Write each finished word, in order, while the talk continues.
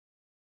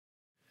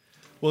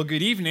Well,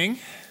 good evening.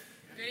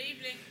 Good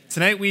evening.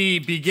 Tonight we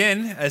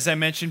begin, as I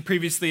mentioned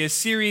previously, a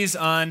series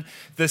on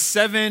the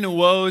 7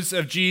 woes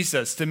of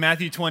Jesus to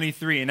Matthew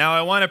 23. Now,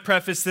 I want to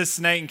preface this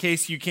tonight in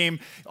case you came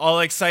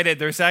all excited.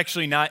 There's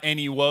actually not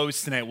any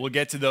woes tonight. We'll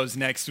get to those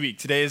next week.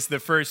 Today is the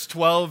first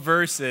 12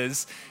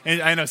 verses, and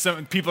I know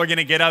some people are going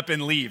to get up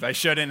and leave. I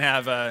shouldn't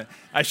have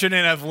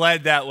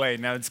led that way.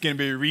 Now it's going to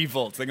be a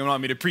revolt. They're going to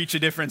want me to preach a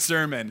different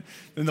sermon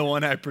than the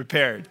one I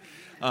prepared.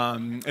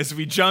 As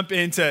we jump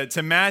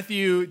into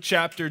Matthew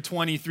chapter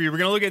 23, we're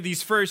going to look at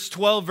these first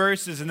 12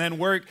 verses and then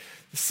work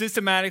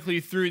systematically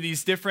through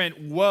these different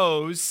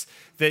woes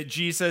that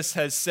Jesus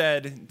has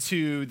said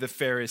to the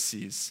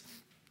Pharisees.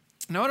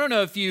 Now, I don't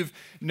know if you've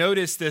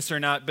noticed this or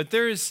not, but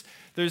there's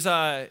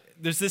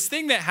this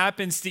thing that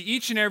happens to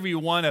each and every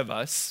one of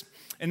us,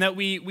 and that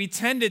we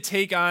tend to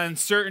take on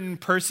certain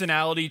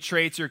personality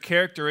traits or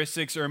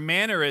characteristics or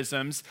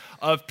mannerisms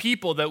of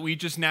people that we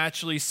just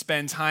naturally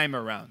spend time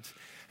around.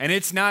 And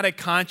it's not a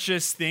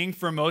conscious thing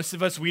for most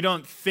of us. We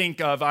don't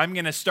think of, I'm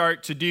going to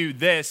start to do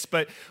this,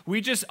 but we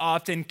just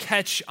often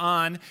catch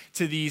on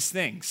to these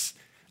things.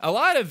 A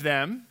lot of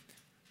them,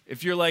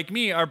 if you're like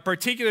me, are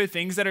particular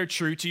things that are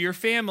true to your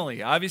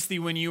family. Obviously,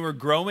 when you were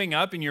growing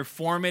up in your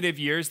formative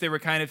years, they were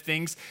kind of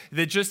things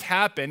that just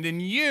happened,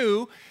 and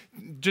you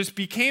just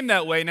became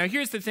that way. Now,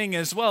 here's the thing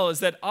as well, is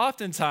that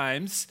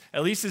oftentimes,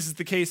 at least this is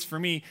the case for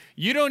me,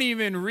 you don't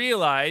even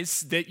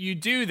realize that you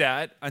do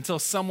that until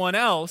someone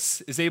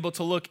else is able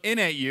to look in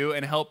at you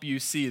and help you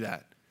see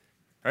that.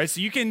 All right,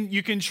 so you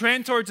can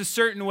trend towards a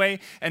certain way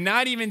and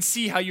not even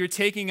see how you're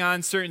taking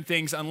on certain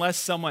things unless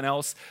someone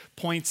else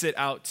points it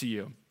out to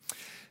you.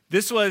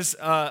 This was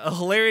a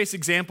hilarious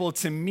example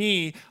to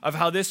me of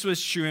how this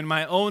was true in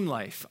my own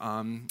life,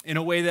 in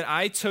a way that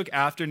I took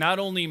after not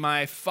only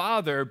my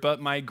father, but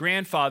my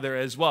grandfather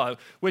as well,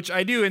 which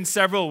I do in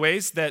several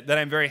ways that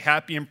I'm very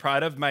happy and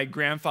proud of. My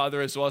grandfather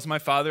as well as my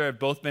father have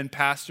both been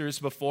pastors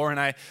before, and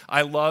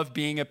I love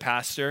being a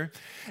pastor.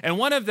 And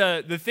one of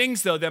the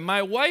things, though, that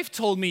my wife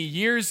told me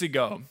years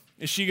ago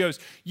is she goes,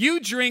 "You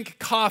drink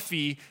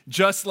coffee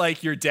just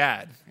like your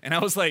dad." And I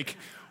was like,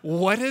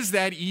 what does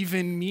that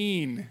even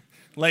mean?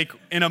 Like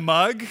in a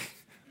mug?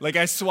 Like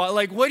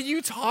what are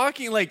you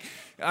talking? Like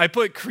I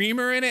put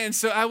creamer in it. And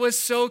so I was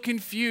so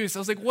confused. I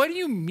was like, what do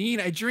you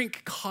mean I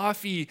drink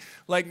coffee?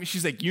 Like,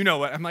 she's like, you know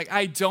what? I'm like,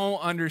 I don't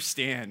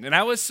understand. And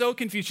I was so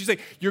confused. She's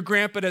like, your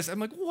grandpa does. I'm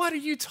like, what are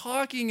you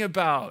talking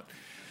about?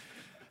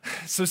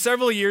 So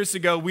several years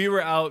ago, we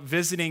were out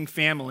visiting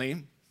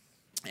family.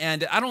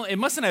 And it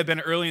mustn't have been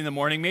early in the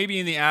morning, maybe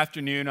in the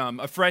afternoon,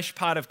 a fresh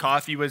pot of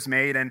coffee was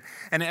made, and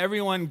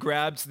everyone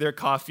grabbed their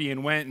coffee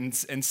and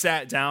went and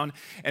sat down.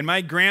 And my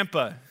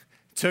grandpa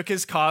took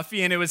his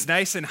coffee, and it was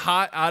nice and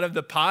hot out of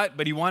the pot,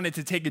 but he wanted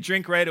to take a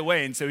drink right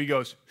away. And so he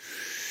goes,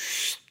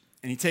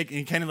 and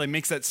he kind of like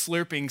makes that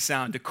slurping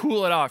sound to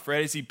cool it off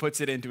right as he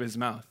puts it into his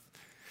mouth.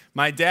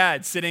 My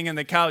dad, sitting on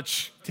the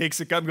couch, takes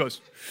a cup,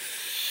 goes,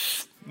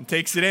 and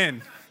takes it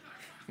in.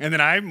 And then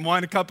I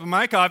want a cup of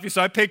my coffee,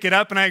 so I pick it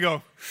up and I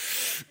go,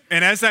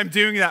 and as I'm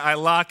doing that, I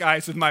lock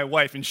eyes with my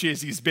wife, and she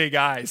has these big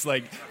eyes,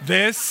 like,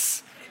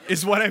 this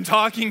is what I'm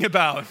talking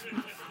about.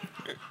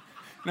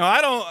 Now,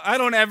 I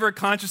don't ever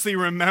consciously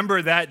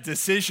remember that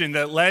decision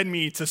that led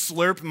me to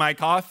slurp my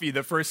coffee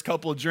the first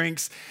couple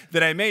drinks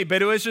that I made,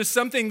 but it was just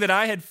something that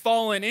I had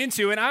fallen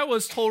into, and I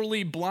was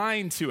totally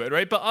blind to it,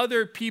 right? But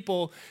other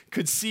people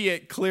could see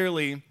it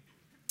clearly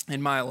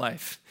in my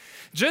life.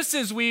 Just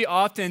as we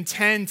often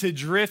tend to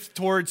drift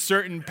towards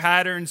certain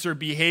patterns or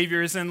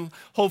behaviors, and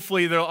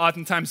hopefully there are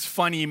oftentimes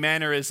funny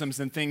mannerisms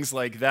and things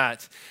like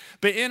that.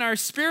 But in our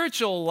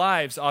spiritual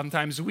lives,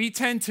 oftentimes we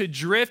tend to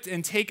drift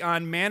and take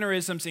on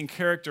mannerisms and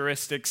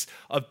characteristics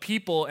of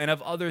people and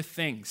of other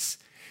things.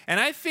 And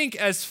I think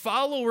as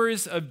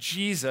followers of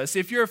Jesus,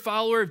 if you're a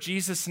follower of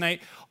Jesus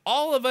tonight,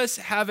 all of us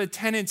have a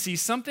tendency,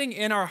 something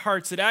in our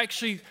hearts that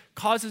actually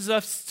causes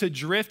us to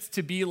drift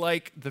to be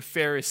like the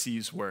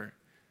Pharisees were.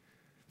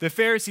 The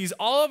Pharisees,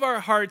 all of our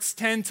hearts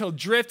tend to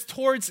drift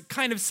towards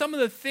kind of some of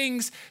the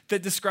things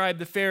that describe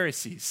the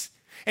Pharisees.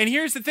 And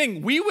here's the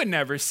thing, we would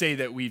never say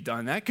that we've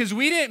done that because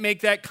we didn't make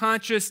that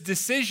conscious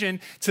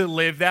decision to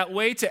live that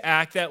way, to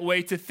act that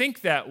way, to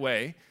think that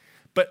way.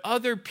 But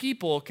other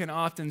people can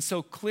often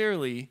so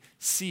clearly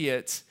see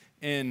it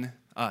in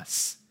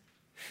us.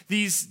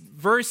 These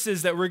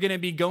verses that we're going to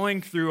be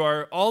going through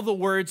are all the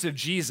words of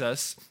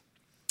Jesus.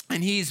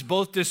 And he's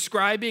both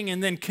describing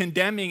and then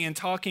condemning and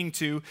talking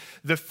to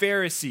the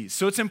Pharisees.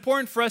 So it's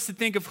important for us to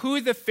think of who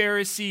the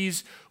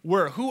Pharisees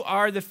were. Who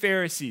are the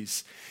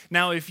Pharisees?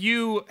 Now, if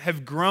you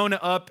have grown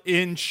up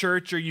in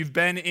church or you've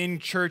been in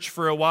church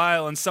for a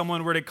while and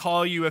someone were to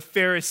call you a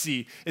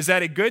Pharisee, is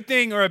that a good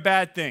thing or a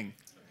bad thing?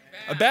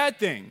 A bad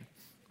thing,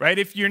 right?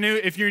 If you're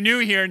new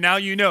here, now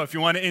you know. If you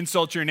want to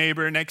insult your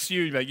neighbor next to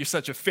you, you're like, you're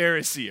such a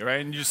Pharisee,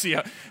 right? And you see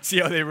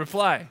how they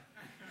reply.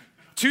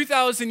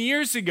 2,000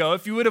 years ago,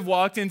 if you would have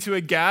walked into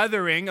a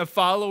gathering of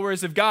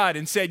followers of God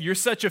and said, you're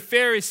such a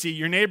Pharisee,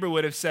 your neighbor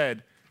would have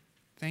said,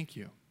 thank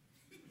you.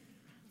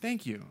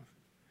 Thank you.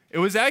 It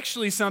was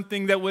actually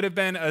something that would have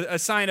been a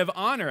sign of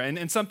honor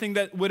and something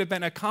that would have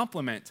been a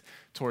compliment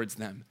towards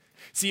them.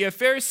 See, a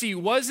Pharisee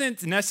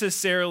wasn't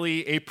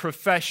necessarily a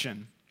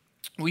profession.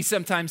 We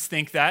sometimes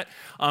think that,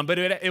 but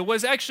it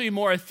was actually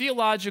more a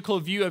theological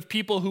view of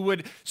people who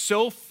would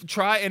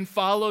try and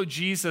follow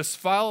Jesus,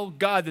 follow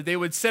God, that they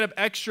would set up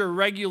extra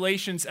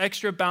regulations,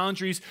 extra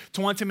boundaries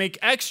to want to make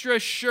extra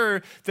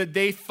sure that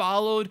they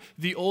followed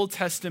the Old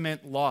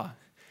Testament law.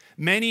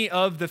 Many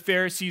of the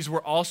Pharisees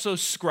were also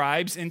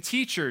scribes and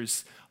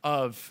teachers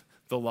of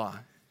the law.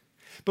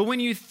 But when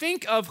you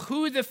think of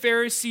who the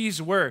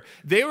Pharisees were,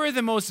 they were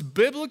the most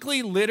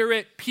biblically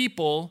literate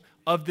people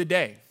of the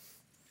day.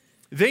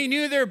 They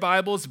knew their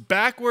Bibles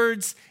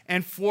backwards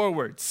and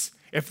forwards.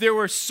 If there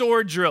were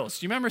sword drills,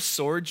 do you remember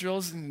sword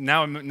drills?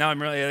 Now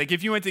I'm really, like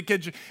if you went to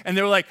kids and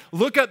they were like,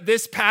 look up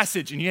this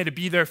passage and you had to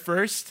be there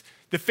first,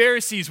 the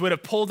Pharisees would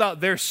have pulled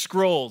out their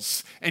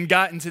scrolls and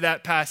gotten to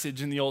that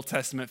passage in the Old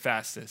Testament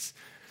fastest.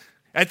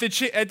 At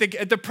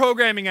the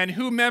programming on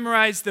who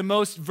memorized the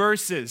most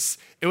verses,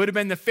 it would have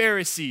been the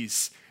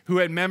Pharisees who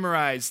had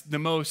memorized the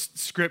most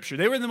scripture.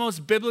 They were the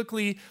most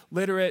biblically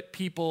literate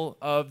people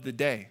of the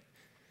day.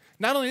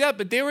 Not only that,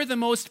 but they were the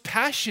most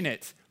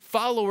passionate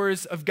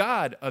followers of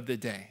God of the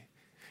day.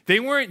 They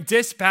weren't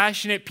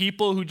dispassionate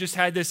people who just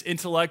had this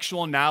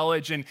intellectual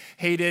knowledge and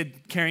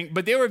hated caring,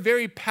 but they were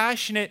very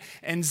passionate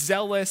and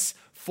zealous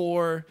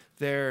for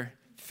their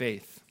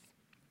faith.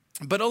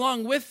 But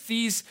along with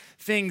these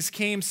things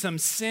came some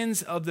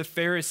sins of the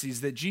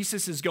Pharisees that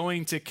Jesus is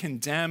going to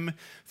condemn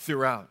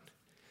throughout.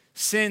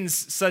 Sins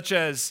such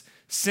as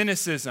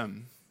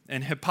cynicism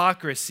and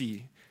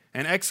hypocrisy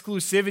and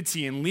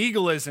exclusivity and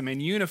legalism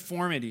and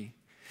uniformity.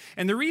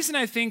 And the reason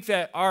I think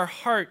that our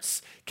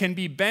hearts can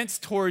be bent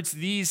towards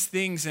these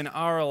things in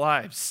our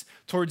lives,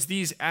 towards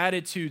these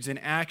attitudes and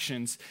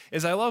actions,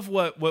 is I love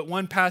what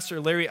one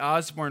pastor, Larry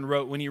Osborne,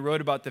 wrote when he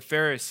wrote about the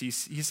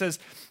Pharisees. He says,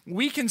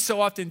 we can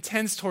so often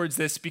tend towards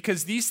this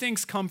because these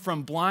things come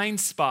from blind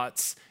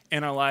spots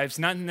in our lives,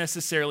 not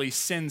necessarily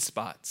sin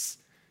spots.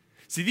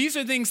 See, these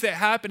are things that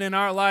happen in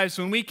our lives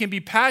when we can be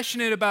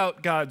passionate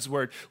about God's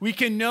word. We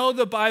can know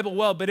the Bible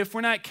well, but if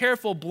we're not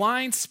careful,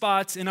 blind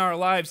spots in our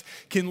lives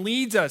can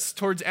lead us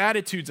towards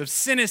attitudes of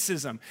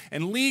cynicism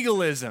and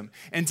legalism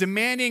and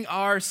demanding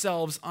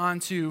ourselves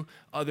onto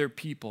other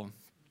people.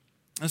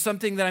 And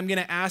something that I'm going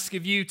to ask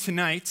of you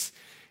tonight,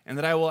 and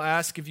that I will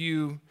ask of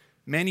you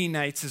many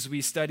nights as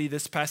we study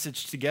this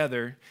passage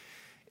together,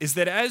 is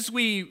that as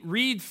we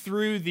read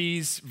through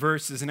these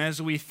verses and as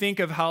we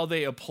think of how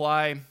they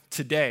apply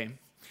today,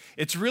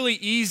 it's really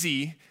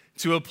easy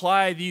to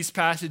apply these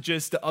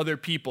passages to other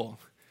people.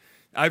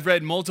 I've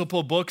read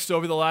multiple books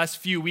over the last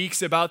few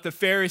weeks about the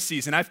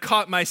Pharisees, and I've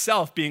caught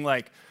myself being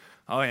like,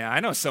 oh yeah, I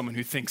know someone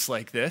who thinks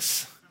like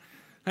this.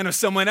 I know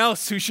someone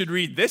else who should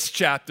read this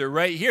chapter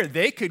right here.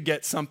 They could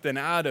get something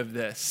out of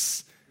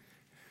this.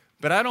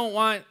 But I don't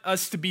want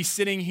us to be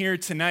sitting here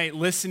tonight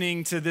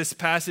listening to this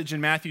passage in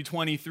Matthew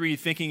 23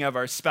 thinking of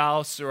our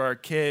spouse or our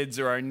kids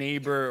or our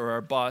neighbor or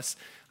our boss.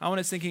 I want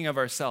us thinking of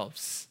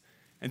ourselves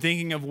and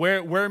thinking of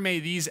where may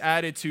these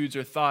attitudes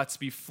or thoughts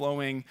be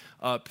flowing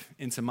up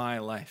into my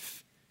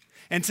life.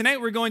 And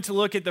tonight we're going to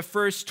look at the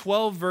first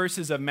 12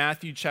 verses of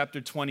Matthew chapter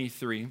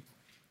 23.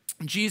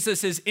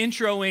 Jesus'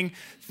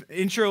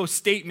 intro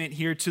statement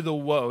here to the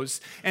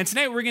woes. And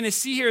tonight we're going to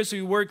see here as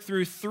we work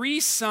through 3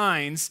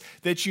 signs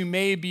that you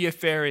may be a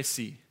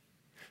Pharisee.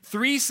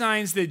 3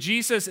 signs that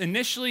Jesus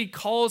initially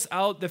calls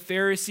out the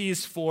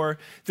Pharisees for,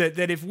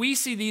 that if we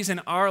see these in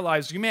our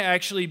lives, we may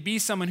actually be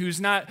someone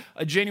who's not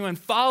a genuine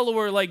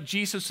follower like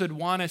Jesus would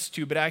want us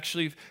to, but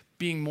actually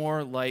being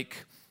more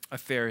like a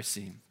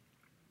Pharisee.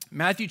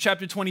 Matthew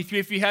chapter 23,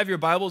 if you have your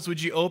Bibles,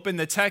 would you open?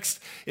 The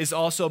text is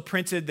also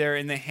printed there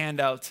in the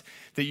handout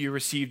that you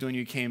received when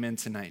you came in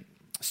tonight.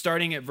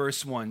 Starting at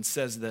verse 1,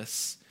 says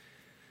this: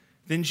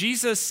 Then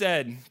Jesus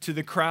said to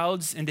the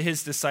crowds and to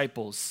his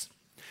disciples,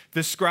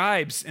 the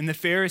scribes and the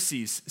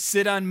Pharisees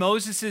sit on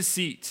Moses'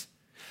 seat.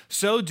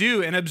 So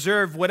do and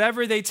observe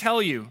whatever they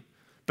tell you,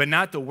 but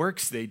not the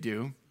works they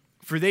do.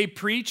 For they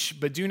preach,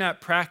 but do not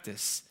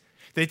practice.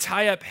 They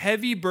tie up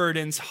heavy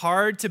burdens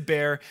hard to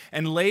bear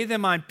and lay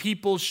them on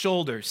people's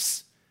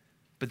shoulders,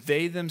 but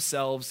they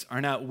themselves are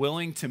not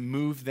willing to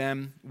move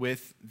them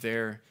with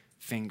their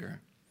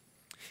finger.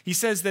 He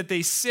says that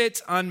they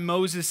sit on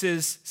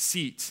Moses'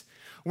 seat.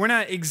 We're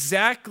not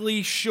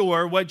exactly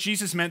sure what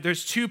Jesus meant.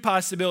 There's 2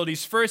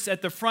 possibilities. First,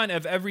 at the front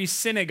of every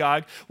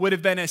synagogue would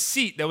have been a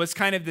seat that was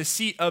kind of the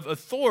seat of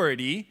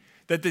authority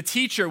that the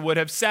teacher would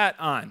have sat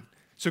on.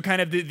 So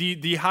kind of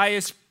the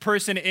highest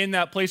person in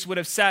that place would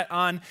have sat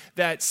on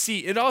that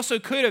seat. It also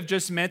could have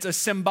just meant a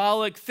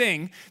symbolic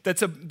thing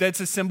that's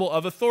a symbol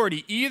of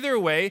authority. Either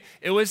way,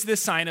 it was the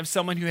sign of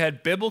someone who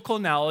had biblical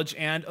knowledge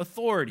and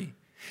authority.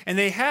 And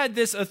they had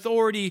this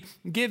authority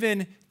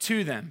given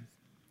to them.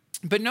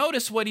 But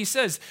notice what he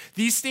says.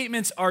 These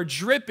statements are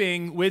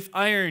dripping with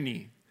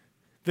irony.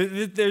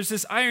 There's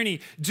this irony.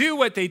 Do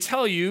what they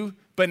tell you,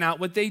 but not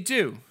what they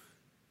do.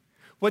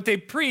 What they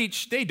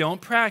preach, they don't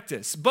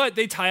practice, but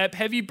they tie up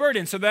heavy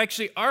burdens. So they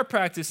actually are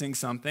practicing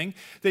something.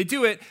 They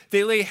do it.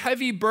 They lay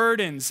heavy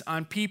burdens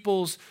on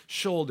people's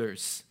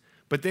shoulders,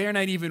 but they are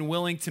not even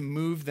willing to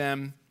move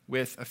them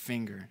with a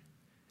finger.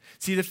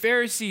 See, the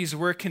Pharisees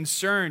were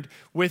concerned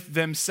with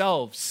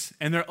themselves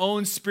and their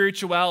own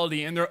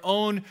spirituality and their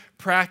own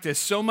practice,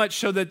 so much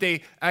so that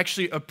they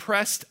actually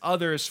oppressed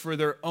others for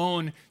their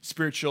own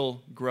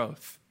spiritual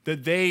growth,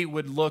 that they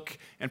would look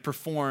and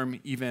perform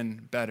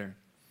even better.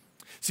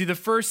 See, the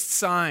first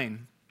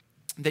sign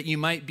that you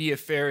might be a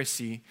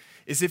Pharisee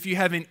is if you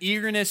have an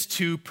eagerness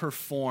to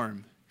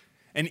perform.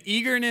 An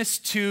eagerness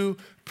to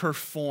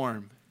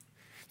perform.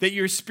 That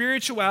your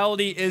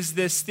spirituality is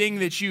this thing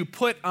that you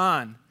put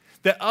on,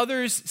 that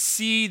others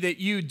see that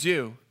you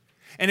do.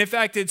 And in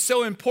fact, it's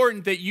so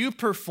important that you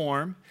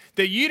perform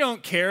that you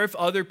don't care if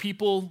other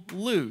people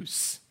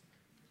lose.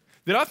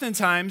 That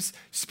oftentimes,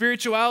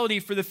 spirituality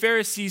for the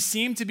Pharisees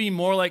seemed to be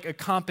more like a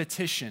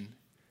competition.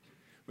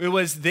 It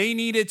was they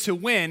needed to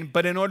win,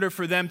 but in order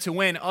for them to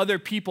win, other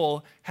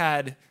people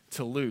had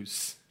to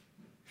lose.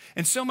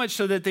 And so much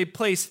so that they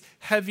placed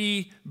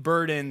heavy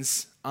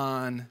burdens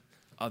on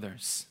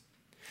others.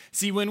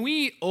 See, when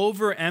we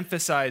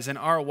overemphasize in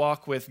our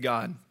walk with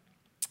God,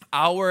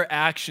 our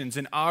actions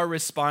and our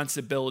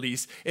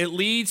responsibilities, it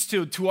leads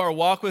to our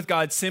walk with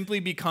God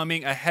simply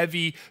becoming a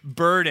heavy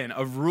burden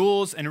of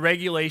rules and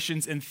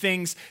regulations and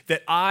things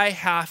that I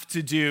have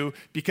to do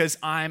because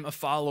I'm a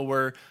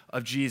follower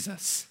of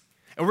Jesus.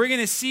 And we're going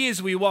to see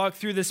as we walk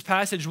through this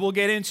passage, we'll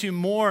get into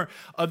more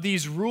of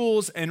these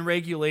rules and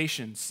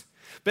regulations.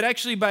 But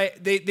actually,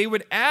 they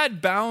would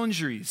add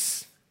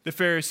boundaries, the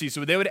Pharisees.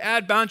 So they would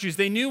add boundaries.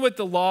 They knew what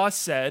the law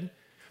said,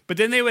 but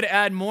then they would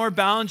add more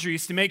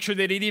boundaries to make sure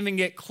they didn't even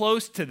get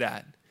close to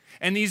that.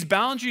 And these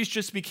boundaries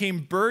just became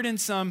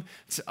burdensome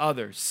to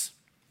others.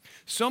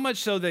 So much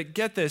so that,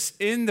 get this,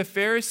 in the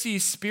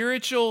Pharisees'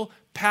 spiritual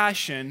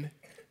passion,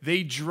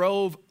 they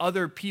drove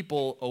other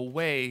people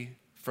away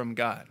from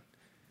God.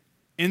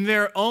 In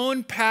their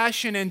own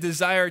passion and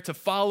desire to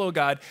follow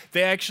God,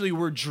 they actually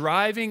were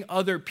driving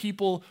other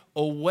people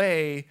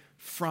away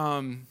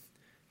from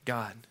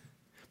God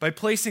by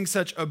placing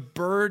such a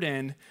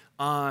burden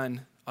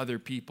on other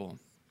people.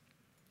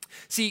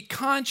 See,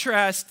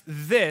 contrast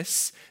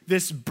this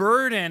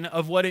burden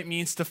of what it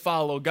means to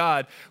follow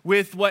God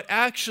with what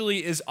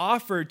actually is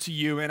offered to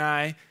you and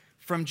I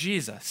from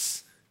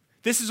Jesus.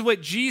 This is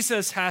what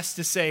Jesus has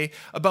to say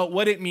about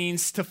what it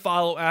means to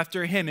follow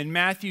after him in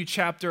Matthew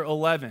chapter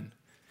 11.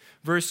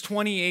 Verse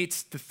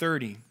 28 to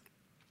 30,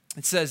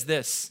 it says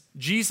this,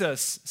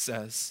 Jesus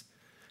says,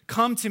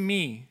 "Come to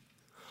me,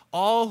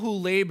 all who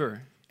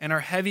labor and are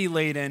heavy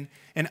laden,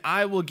 and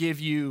I will give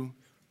you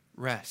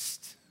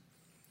rest.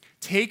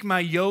 Take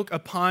my yoke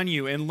upon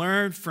you and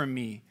learn from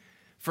me,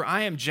 for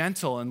I am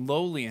gentle and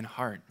lowly in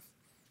heart,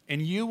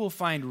 and you will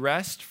find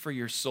rest for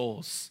your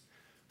souls.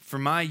 For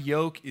my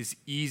yoke is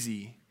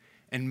easy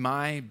and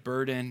my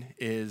burden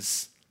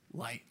is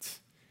light."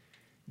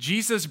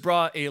 Jesus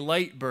brought a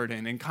light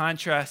burden in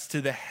contrast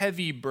to the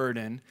heavy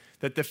burden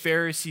that the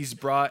Pharisees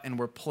brought and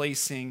were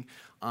placing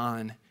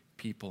on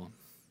people.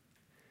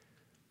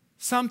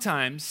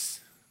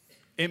 Sometimes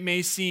it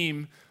may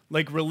seem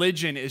like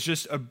religion is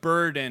just a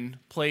burden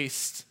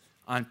placed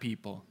on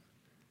people.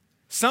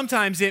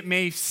 Sometimes it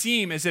may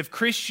seem as if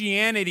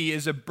Christianity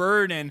is a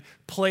burden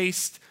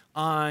placed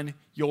on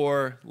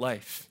your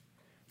life.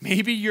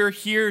 Maybe you're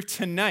here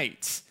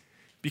tonight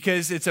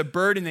because it's a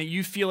burden that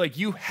you feel like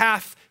you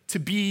have to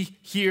be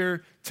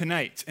here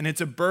tonight. And it's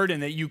a burden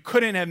that you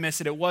couldn't have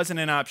missed it. It wasn't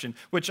an option,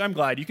 which I'm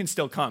glad. You can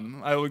still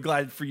come. I would be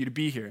glad for you to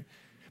be here.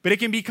 But it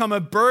can become a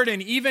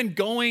burden, even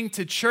going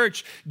to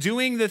church,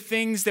 doing the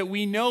things that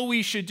we know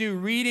we should do,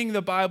 reading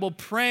the Bible,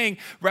 praying,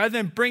 rather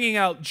than bringing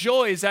out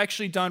joy is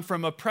actually done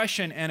from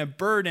oppression and a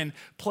burden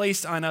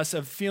placed on us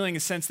of feeling a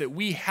sense that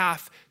we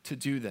have to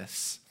do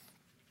this.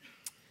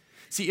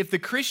 See, if the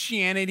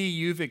Christianity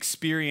you've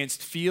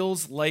experienced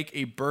feels like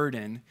a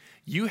burden,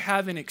 you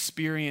haven't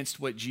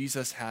experienced what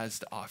Jesus has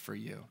to offer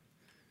you.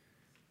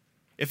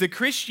 If the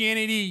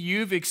Christianity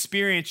you've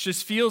experienced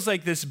just feels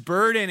like this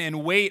burden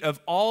and weight of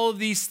all of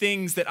these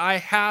things that I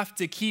have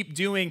to keep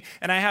doing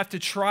and I have to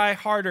try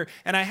harder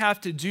and I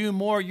have to do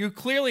more, you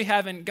clearly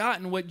haven't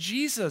gotten what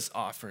Jesus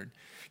offered,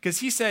 because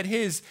he said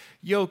his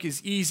yoke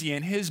is easy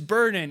and his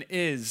burden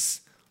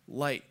is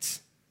light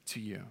to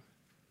you.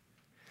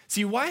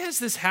 See, why has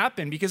this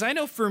happened? Because I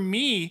know for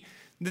me,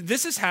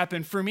 this has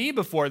happened for me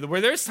before,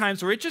 where there's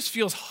times where it just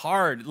feels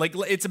hard, like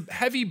it's a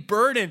heavy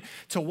burden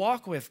to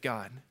walk with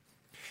God.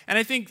 And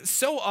I think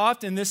so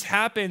often this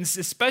happens,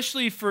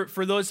 especially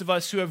for those of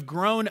us who have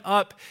grown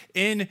up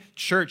in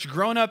church,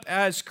 grown up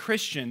as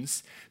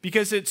Christians,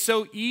 because it's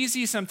so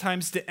easy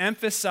sometimes to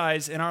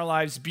emphasize in our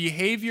lives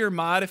behavior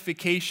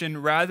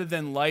modification rather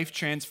than life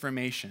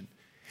transformation.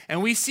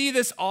 And we see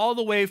this all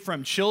the way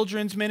from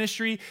children's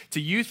ministry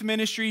to youth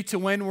ministry to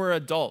when we're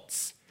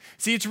adults.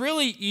 See, it's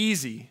really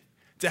easy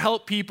to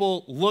help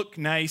people look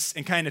nice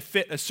and kind of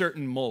fit a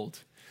certain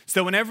mold.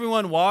 So when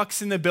everyone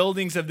walks in the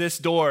buildings of this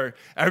door,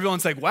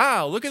 everyone's like,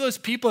 wow, look at those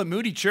people at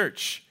Moody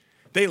Church.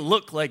 They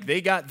look like they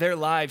got their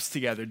lives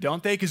together,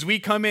 don't they? Because we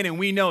come in and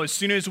we know as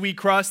soon as we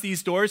cross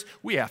these doors,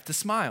 we have to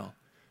smile.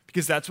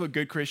 Because that's what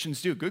good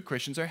Christians do. Good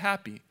Christians are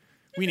happy.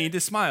 We need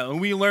to smile,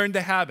 and we learn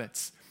the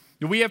habits.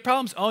 Do we have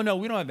problems? Oh, no,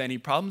 we don't have any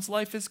problems.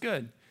 Life is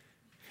good.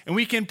 And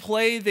we can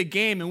play the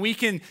game, and we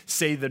can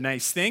say the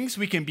nice things.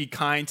 We can be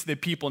kind to the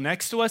people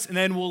next to us, and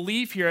then we'll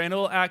leave here, and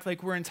it'll act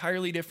like we're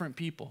entirely different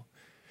people.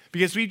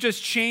 Because we've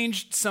just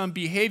changed some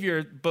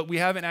behavior, but we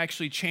haven't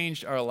actually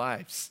changed our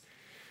lives.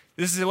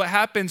 This is what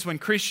happens when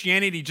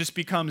Christianity just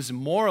becomes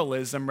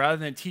moralism rather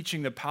than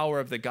teaching the power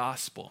of the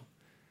gospel.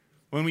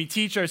 When we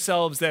teach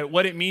ourselves that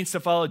what it means to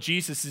follow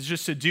Jesus is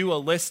just to do a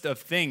list of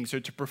things or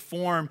to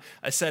perform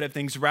a set of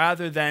things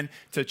rather than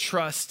to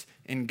trust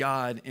in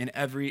God in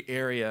every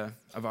area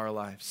of our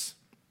lives.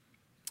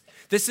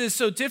 This is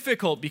so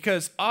difficult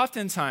because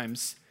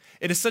oftentimes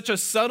it is such a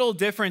subtle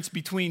difference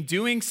between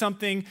doing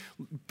something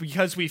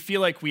because we feel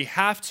like we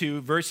have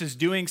to versus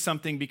doing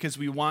something because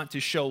we want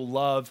to show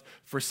love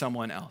for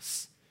someone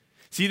else.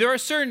 See, there are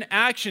certain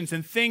actions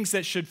and things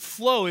that should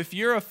flow if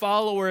you're a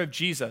follower of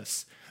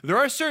Jesus. There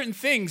are certain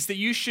things that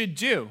you should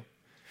do,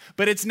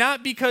 but it's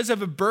not because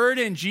of a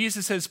burden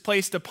Jesus has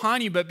placed upon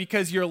you, but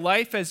because your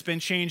life has been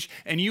changed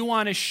and you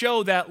want to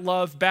show that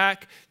love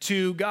back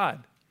to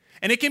God.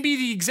 And it can be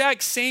the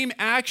exact same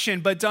action,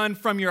 but done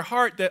from your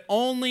heart that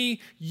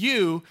only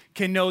you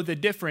can know the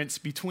difference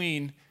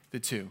between the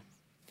two.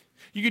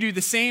 You can do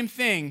the same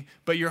thing,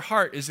 but your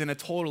heart is in a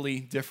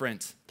totally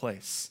different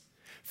place.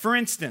 For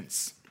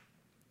instance,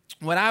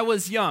 when I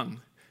was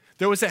young,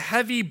 there was a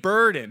heavy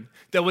burden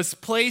that was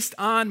placed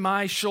on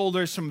my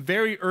shoulders from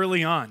very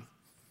early on.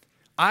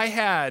 I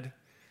had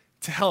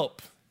to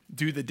help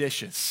do the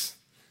dishes.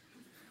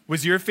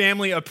 Was your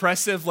family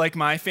oppressive like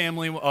my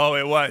family? Oh,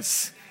 it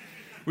was.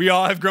 We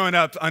all have grown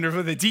up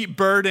under the deep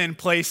burden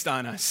placed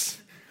on us.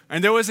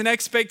 And there was an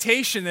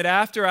expectation that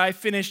after I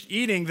finished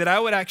eating that I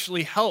would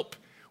actually help,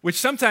 which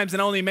sometimes it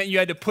only meant you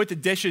had to put the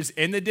dishes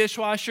in the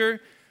dishwasher,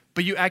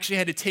 but you actually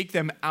had to take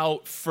them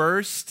out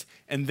first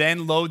and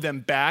then load them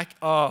back.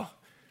 Oh,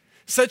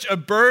 such a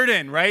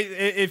burden, right?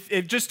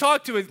 If just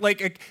talk to it,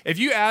 like if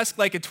you ask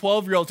like a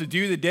 12-year-old to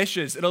do the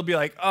dishes, it'll be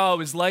like, oh,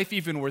 is life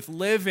even worth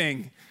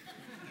living?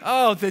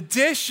 Oh, the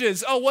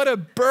dishes. Oh, what a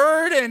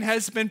burden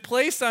has been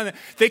placed on them.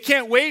 They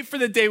can't wait for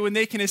the day when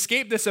they can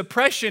escape this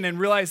oppression and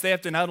realize they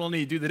have to not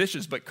only do the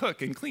dishes, but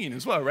cook and clean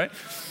as well, right?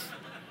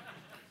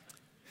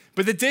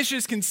 But the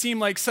dishes can seem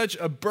like such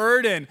a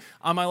burden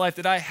on my life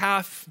that I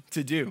have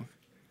to do.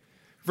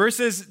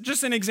 Versus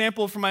just an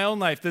example from my own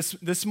life.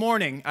 This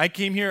morning, I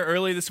came here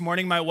early this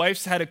morning. My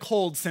wife's had a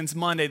cold since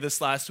Monday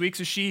this last week,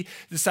 so she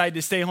decided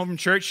to stay home from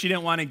church. She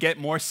didn't want to get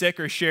more sick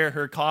or share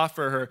her cough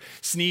or her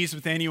sneeze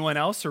with anyone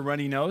else or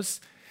runny nose.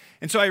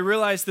 And so I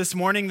realized this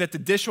morning that the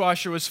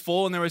dishwasher was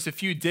full and there was a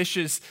few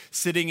dishes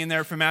sitting in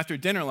there from after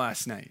dinner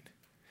last night.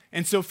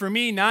 And so for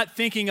me, not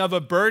thinking of a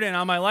burden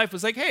on my life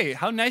was like, hey,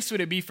 how nice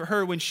would it be for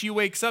her when she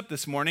wakes up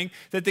this morning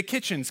that the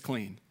kitchen's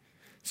clean?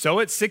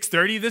 So at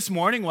 6:30 this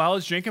morning, while I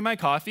was drinking my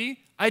coffee,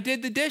 I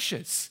did the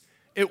dishes.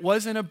 It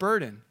wasn't a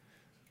burden.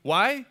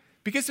 Why?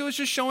 Because it was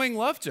just showing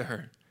love to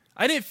her.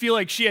 I didn't feel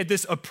like she had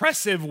this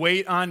oppressive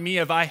weight on me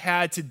if I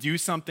had to do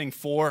something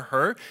for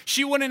her.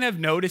 She wouldn't have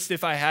noticed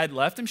if I had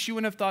left them. She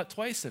wouldn't have thought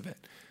twice of it.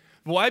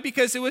 Why?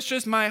 Because it was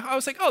just I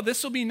was like, oh,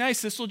 this will be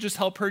nice. This will just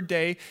help her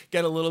day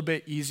get a little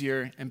bit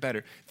easier and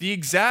better. The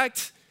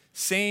exact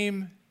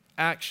same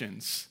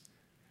actions,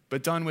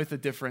 but done with a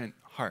different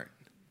heart.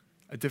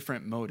 A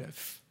different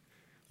motive.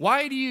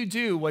 Why do you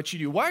do what you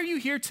do? Why are you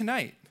here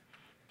tonight?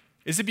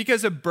 Is it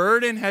because a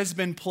burden has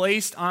been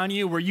placed on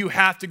you where you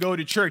have to go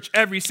to church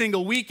every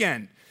single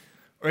weekend?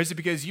 Or is it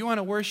because you want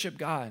to worship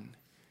God?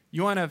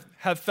 You want to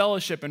have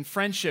fellowship and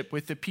friendship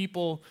with the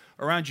people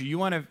around you? You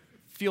want to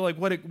feel like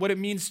what it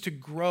means to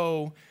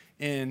grow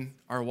in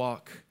our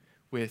walk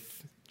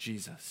with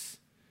Jesus.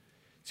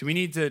 So we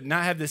need to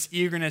not have this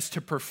eagerness to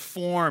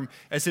perform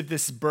as if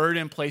this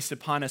burden placed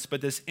upon us,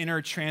 but this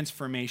inner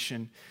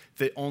transformation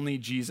that only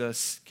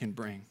Jesus can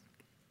bring.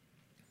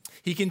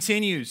 He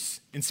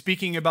continues in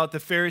speaking about the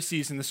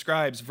Pharisees and the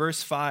scribes.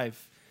 Verse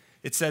 5,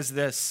 it says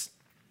this,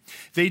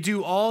 they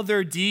do all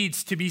their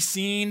deeds to be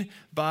seen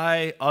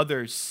by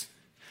others,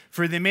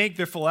 for they make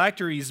their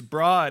phylacteries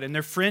broad and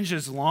their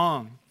fringes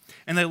long.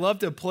 And they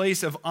loved a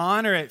place of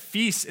honor at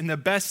feasts and the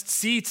best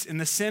seats in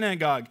the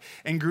synagogue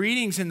and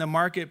greetings in the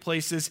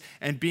marketplaces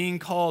and being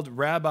called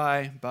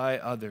rabbi by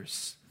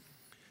others.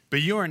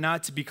 But you are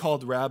not to be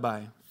called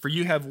rabbi, for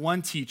you have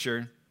one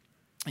teacher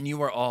and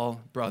you are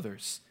all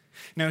brothers.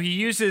 Now, he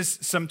uses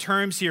some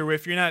terms here where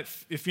if you're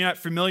not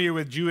familiar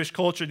with Jewish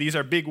culture, these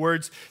are big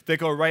words that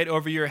go right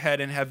over your head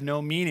and have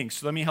no meaning.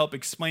 So let me help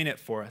explain it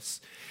for us.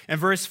 In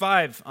verse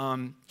 5,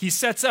 he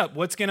sets up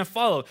what's going to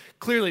follow.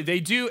 Clearly, they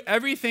do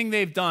everything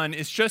they've done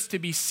is just to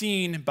be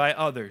seen by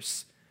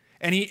others.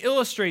 And he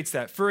illustrates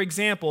that. For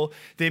example,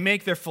 they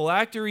make their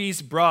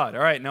phylacteries broad.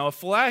 All right, now a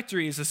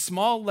phylactery is a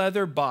small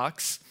leather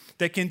box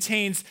that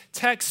contains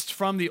text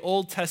from the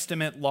Old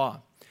Testament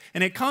law.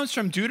 And it comes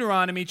from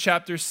Deuteronomy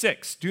chapter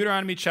 6.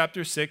 Deuteronomy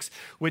chapter 6,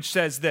 which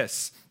says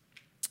this: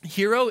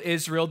 "Hear, O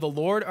Israel, the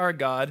Lord our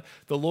God,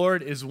 the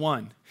Lord is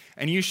one.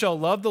 And you shall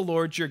love the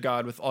Lord your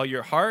God with all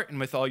your heart and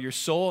with all your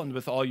soul and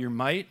with all your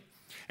might.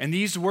 And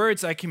these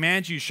words I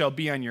command you shall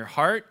be on your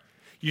heart.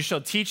 You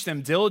shall teach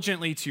them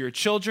diligently to your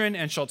children,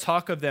 and shall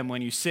talk of them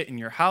when you sit in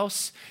your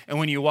house, and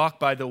when you walk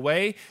by the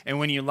way, and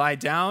when you lie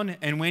down,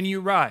 and when you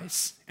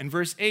rise." And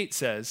verse 8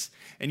 says,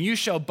 "And you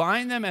shall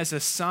bind them as a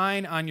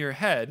sign on your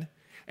head,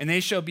 and they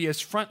shall be as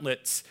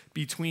frontlets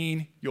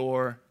between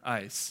your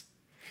eyes."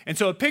 And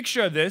so a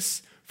picture of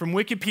this from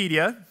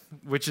Wikipedia,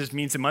 which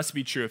means it must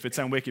be true if it's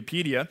on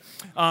Wikipedia,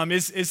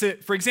 is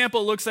it, for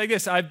example, it looks like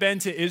this. I've been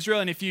to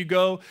Israel, and if you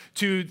go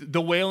to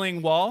the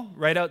Wailing Wall,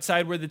 right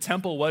outside where the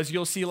temple was,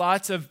 you'll see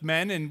lots of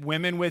men and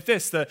women with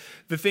this, the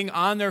thing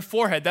on their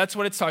forehead. That's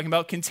what it's talking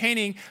about,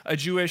 containing a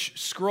Jewish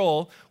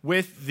scroll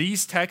with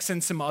these texts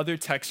and some other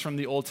texts from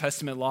the Old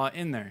Testament law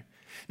in there.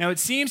 Now, it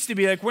seems to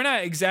be like we're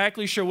not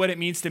exactly sure what it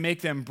means to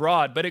make them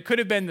broad, but it could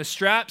have been the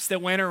straps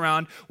that went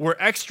around were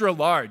extra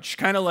large,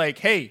 kind of like,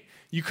 hey,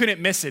 you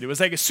couldn't miss it. It was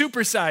like a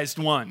supersized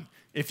one,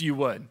 if you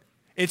would.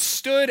 It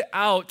stood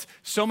out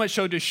so much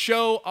so to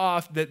show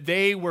off that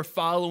they were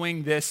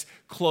following this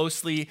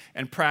closely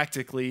and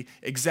practically,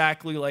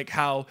 exactly like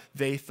how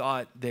they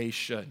thought they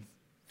should.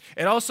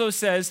 It also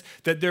says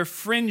that their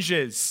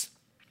fringes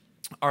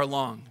are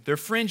long. Their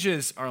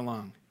fringes are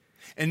long.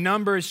 In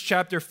Numbers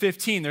chapter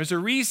 15, there's a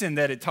reason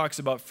that it talks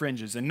about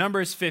fringes. In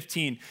Numbers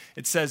 15,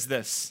 it says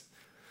this: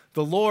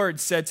 "The Lord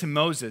said to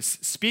Moses,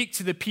 'Speak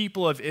to the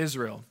people of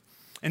Israel,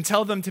 and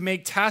tell them to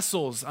make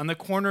tassels on the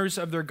corners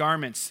of their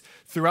garments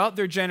throughout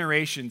their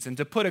generations, and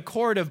to put a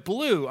cord of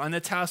blue on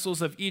the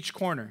tassels of each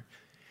corner.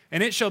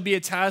 And it shall be a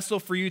tassel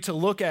for you to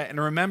look at and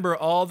remember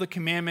all the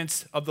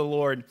commandments of the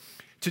Lord,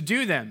 to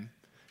do them,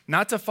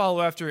 not to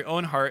follow after your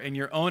own heart and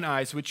your own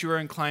eyes, which you are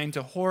inclined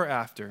to whore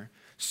after.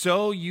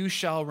 So you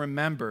shall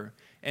remember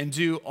and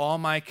do all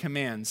my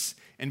commands,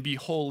 and be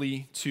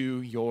holy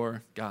to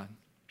your God.'"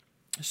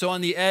 So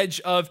on the edge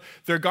of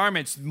their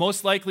garments,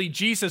 most likely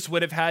Jesus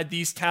would have had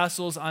these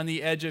tassels on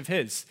the edge of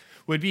his,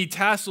 would be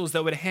tassels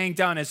that would hang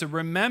down as a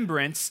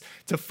remembrance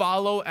to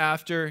follow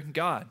after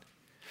God.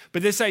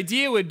 But this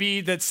idea would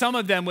be that some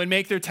of them would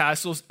make their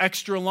tassels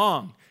extra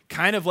long,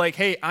 kind of like,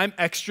 hey, I'm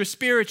extra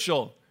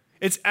spiritual.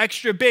 It's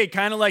extra big,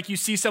 kind of like you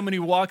see someone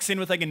who walks in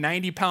with like a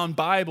 90-pound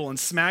Bible and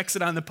smacks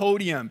it on the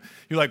podium.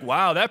 You're like,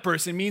 wow, that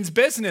person means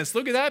business.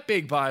 Look at that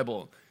big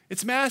Bible.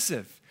 It's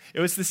massive. It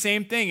was the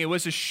same thing. It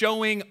was a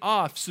showing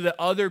off so that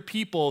other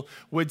people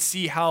would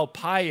see how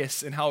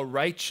pious and how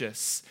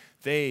righteous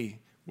they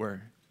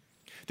were.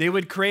 They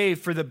would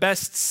crave for the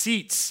best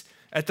seats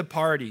at the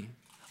party,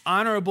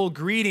 honorable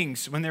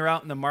greetings when they're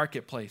out in the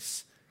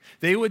marketplace.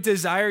 They would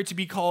desire to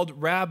be called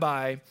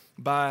rabbi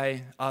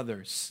by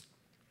others.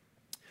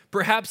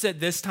 Perhaps at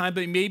this time,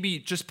 but maybe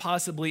just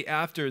possibly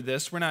after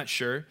this, we're not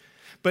sure.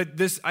 But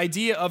this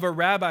idea of a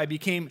rabbi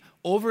became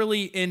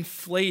overly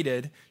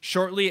inflated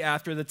shortly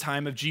after the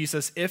time of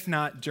Jesus, if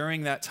not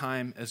during that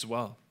time as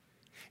well.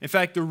 In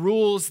fact, the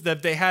rules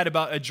that they had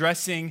about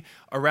addressing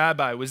a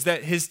rabbi was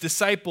that his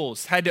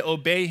disciples had to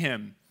obey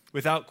him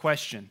without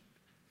question.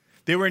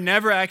 They were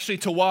never actually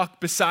to walk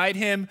beside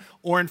him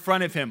or in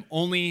front of him,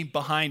 only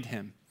behind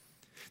him.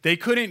 They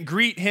couldn't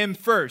greet him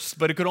first,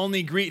 but it could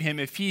only greet him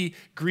if he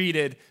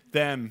greeted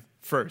them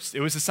first. It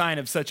was a sign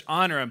of such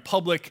honor and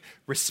public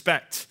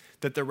respect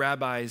that the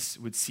rabbis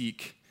would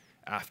seek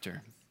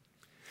after.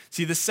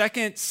 See, the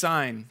second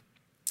sign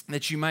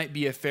that you might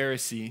be a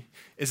Pharisee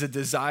is a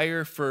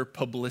desire for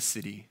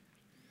publicity.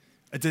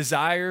 A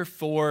desire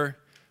for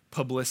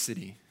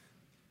publicity.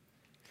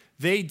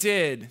 They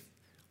did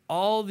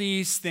all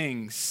these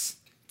things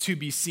to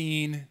be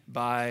seen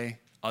by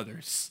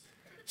others,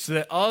 so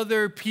that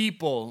other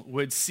people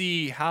would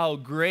see how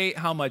great,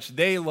 how much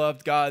they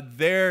loved God,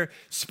 their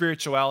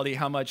spirituality,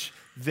 how much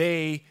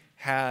they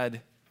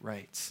had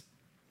rights.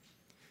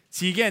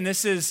 See, again,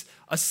 this is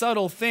a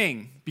subtle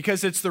thing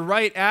because it's the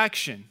right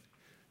action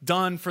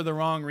done for the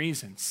wrong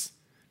reasons.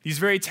 These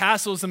very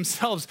tassels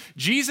themselves,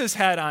 Jesus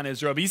had on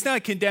his robe. He's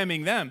not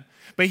condemning them,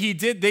 but they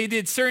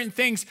did certain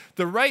things,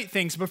 the right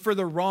things, but for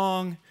the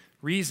wrong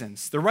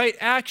reasons. The right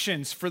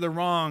actions for the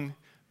wrong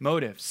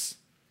motives.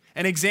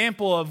 An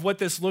example of what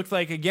this looked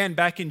like, again,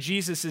 back in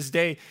Jesus'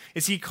 day,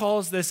 is he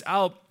calls this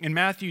out in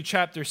Matthew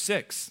chapter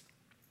 6.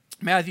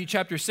 Matthew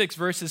chapter 6,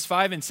 verses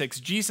 5 and 6.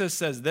 Jesus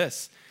says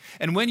this: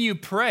 "And when you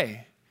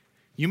pray,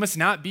 you must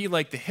not be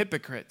like the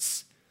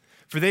hypocrites,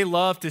 for they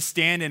love to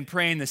stand and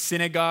pray in the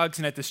synagogues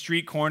and at the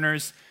street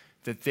corners,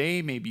 that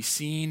they may be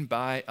seen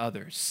by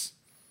others.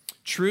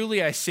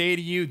 Truly I say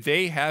to you,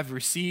 they have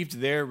received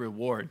their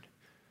reward.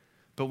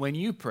 But when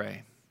you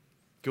pray,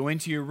 go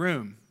into your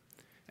room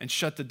and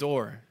shut the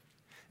door,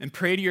 and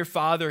pray to your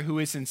Father who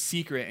is in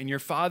secret, and your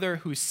Father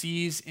who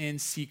sees in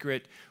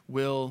secret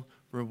will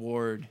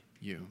reward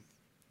you."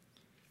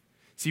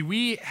 See,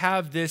 we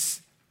have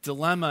this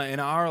dilemma in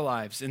our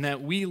lives in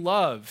that we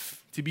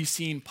love to be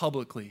seen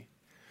publicly.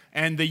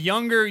 And the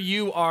younger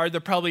you are,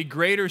 the probably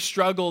greater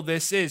struggle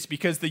this is,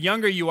 because the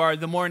younger you are,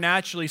 the more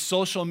naturally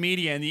social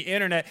media and the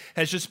internet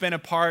has just been a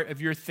part of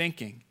your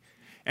thinking.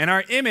 And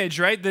our image,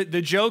 right?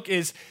 The joke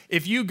is,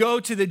 if you go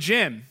to the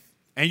gym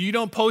and you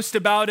don't post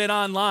about it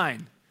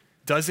online,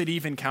 does it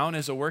even count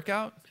as a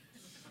workout?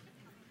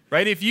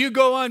 Right? If you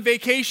go on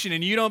vacation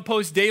and you don't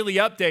post daily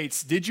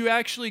updates, did you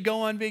actually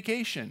go on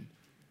vacation?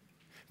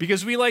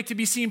 Because we like to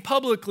be seen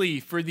publicly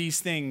for these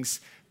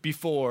things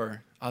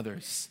before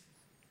others.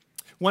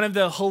 One of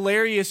the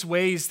hilarious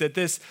ways that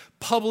this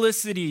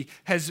publicity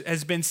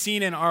has been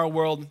seen in our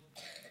world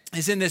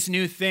is in this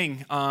new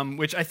thing,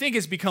 which I think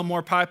has become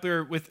more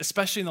popular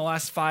especially in the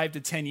last 5 to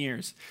 10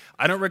 years.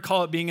 I don't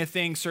recall it being a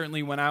thing,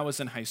 certainly when I was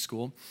in high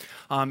school.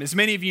 As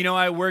many of you know,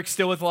 I work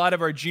still with a lot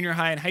of our junior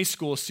high and high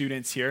school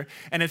students here.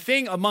 And a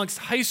thing amongst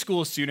high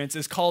school students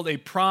is called a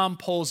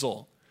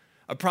promposal.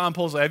 A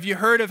promposal. Have you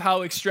heard of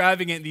how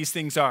extravagant these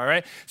things are,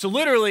 right? So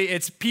literally,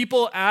 it's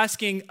people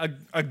asking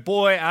a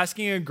boy,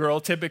 asking a girl,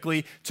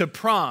 typically, to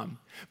prom.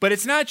 But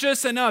it's not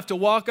just enough to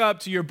walk up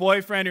to your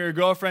boyfriend or your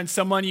girlfriend,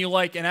 someone you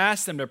like, and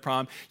ask them to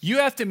prom. You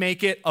have to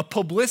make it a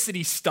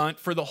publicity stunt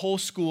for the whole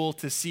school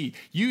to see.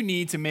 You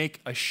need to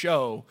make a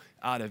show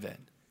out of it.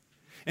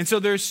 And so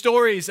there's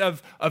stories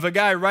of a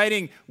guy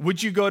writing,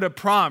 "Would you go to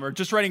prom?" or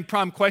just writing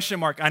prom ?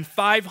 On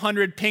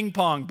 500 ping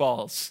pong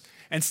balls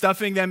and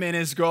stuffing them in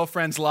his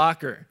girlfriend's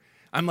locker.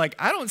 I'm like,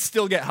 I don't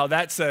still get how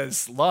that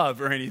says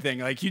love or anything.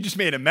 Like, you just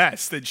made a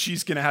mess that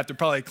she's going to have to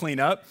probably clean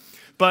up.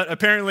 But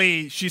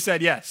apparently she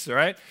said yes, all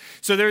right?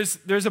 So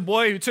there's a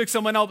boy who took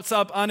someone else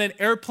up on an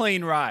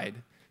airplane ride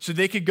so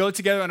they could go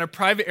together on a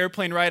private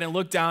airplane ride and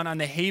look down on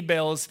the hay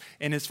bales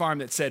in his farm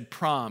that said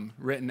prom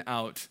written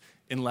out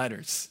in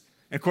letters.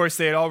 And of course,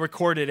 they had all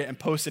recorded it and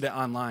posted it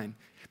online.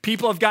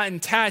 People have gotten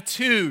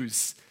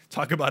tattoos.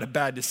 Talk about a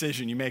bad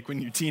decision you make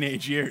when you're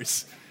teenage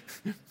years.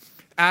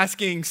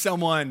 Asking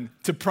someone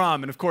to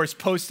prom and, of course,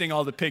 posting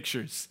all the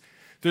pictures.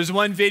 There's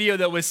one video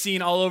that was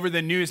seen all over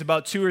the news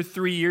about 2 or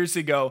 3 years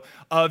ago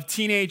of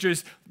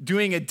teenagers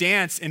doing a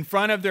dance in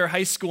front of their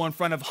high school, in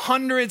front of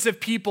hundreds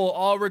of people,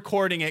 all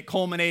recording it,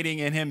 culminating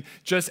in him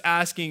just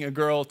asking a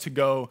girl to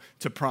go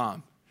to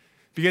prom.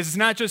 Because it's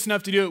not just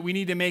enough to do it, we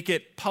need to make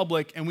it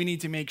public, and we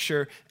need to make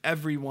sure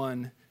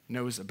everyone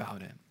knows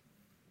about it.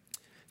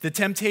 The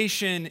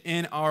temptation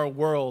in our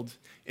world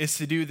is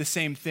to do the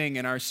same thing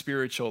in our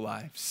spiritual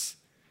lives.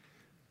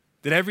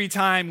 That every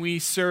time we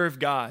serve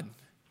God,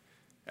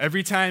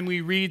 every time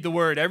we read the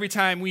word, every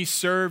time we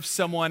serve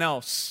someone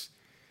else,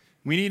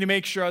 we need to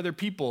make sure other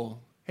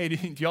people, hey, do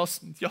y'all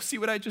see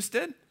what I just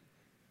did?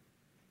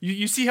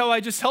 You see how I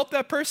just helped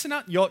that person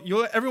out?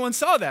 Everyone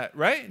saw that,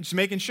 right? Just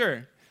making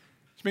sure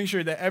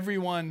that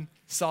everyone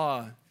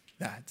saw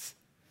that.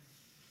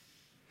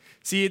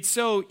 See, it's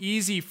so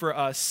easy for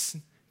us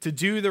to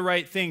do the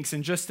right things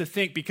and just to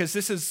think, because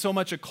this is so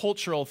much a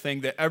cultural thing,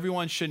 that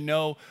everyone should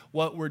know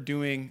what we're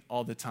doing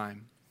all the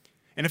time.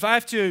 And if I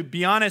have to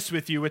be honest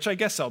with you, which I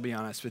guess I'll be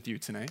honest with you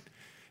tonight,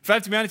 if I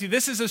have to be honest with you,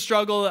 this is a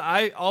struggle that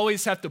I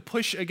always have to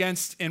push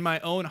against in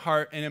my own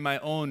heart and in my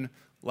own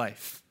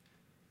life,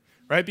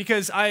 right?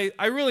 Because I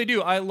really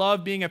do. I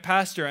love being a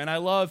pastor, and I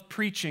love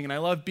preaching, and I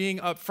love being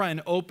up front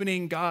and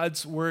opening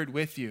God's word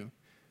with you.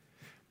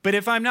 But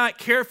if I'm not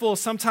careful,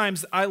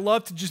 sometimes I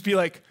love to just be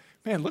like,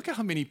 man, look at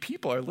how many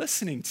people are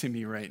listening to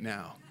me right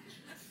now.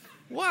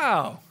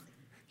 Wow.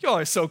 Y'all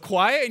are so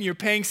quiet and you're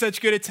paying such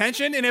good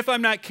attention. And if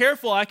I'm not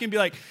careful, I can be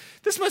like,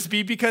 this must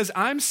be because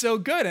I'm so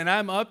good and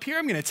I'm up here.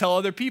 I'm going to tell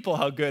other people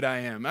how good I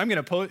am. I'm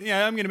going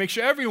to make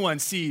sure everyone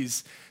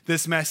sees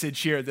this message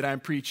here that I'm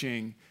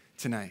preaching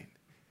tonight.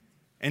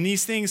 And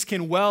these things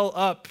can well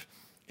up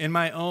in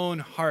my own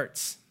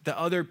heart that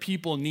other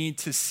people need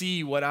to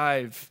see what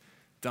I've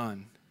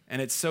done.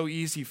 And it's so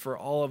easy for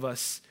all of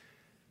us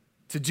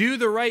to do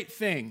the right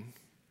thing,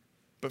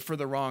 but for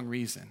the wrong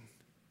reason,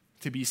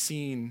 to be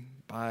seen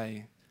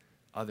by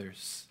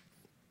others.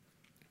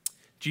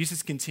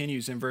 Jesus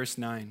continues in verse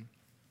 9.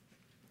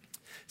 It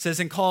says,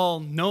 "And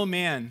call no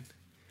man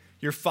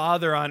your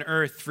father on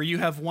earth, for you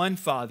have one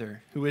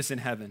Father who is in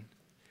heaven.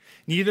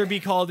 Neither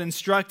be called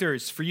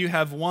instructors, for you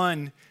have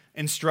one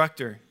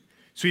instructor."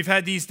 So we've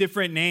had these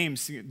different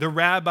names. The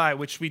rabbi,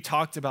 which we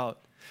talked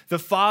about. The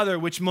Father,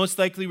 which most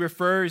likely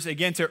refers,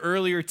 again, to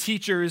earlier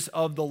teachers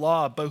of the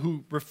law, but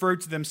who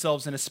referred to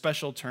themselves in a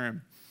special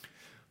term.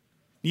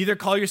 Neither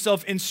call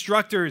yourself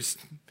instructors,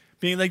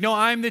 being like, no,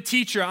 I'm the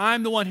teacher.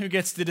 I'm the one who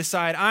gets to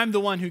decide. I'm the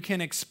one who can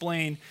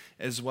explain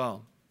as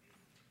well.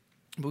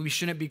 But we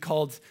shouldn't be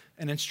called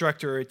an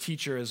instructor or a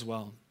teacher as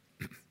well.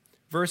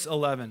 Verse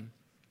 11,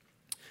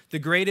 "The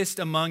greatest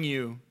among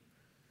you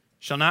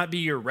shall not be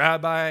your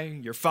rabbi,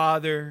 your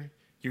father,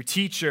 your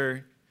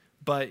teacher,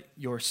 but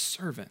your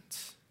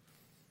servant.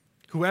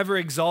 Whoever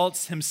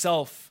exalts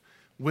himself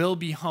will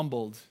be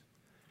humbled,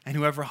 and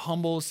whoever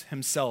humbles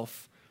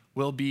himself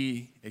will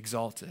be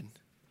exalted."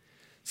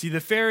 See,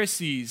 the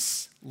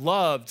Pharisees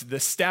loved the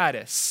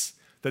status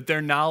that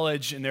their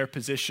knowledge and their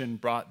position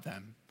brought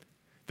them.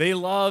 They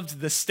loved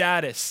the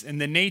status and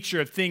the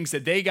nature of things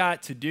that they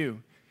got to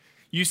do.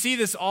 You see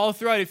this all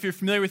throughout if you're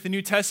familiar with the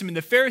New Testament.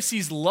 The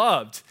Pharisees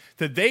loved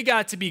that they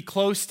got to be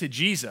close to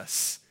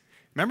Jesus.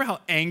 Remember how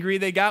angry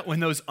they got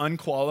when those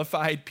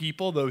unqualified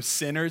people, those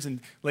sinners,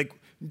 and like,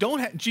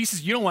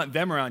 Jesus, you don't want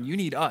them around. You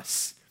need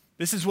us.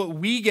 This is what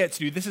we get to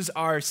do. This is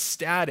our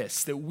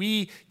status, that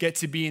we get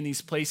to be in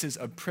these places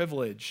of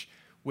privilege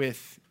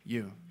with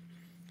you.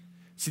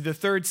 See, the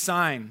third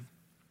sign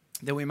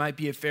that we might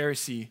be a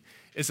Pharisee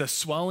is a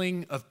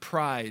swelling of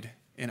pride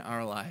in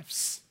our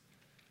lives.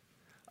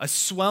 A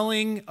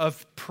swelling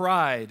of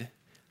pride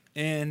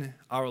in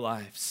our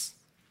lives.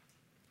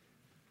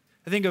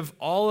 I think of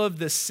all of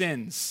the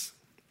sins,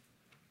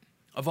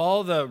 of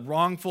all the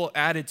wrongful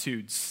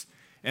attitudes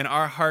in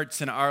our hearts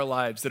and our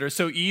lives that are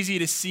so easy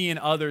to see in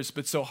others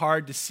but so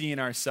hard to see in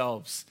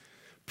ourselves.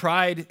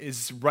 Pride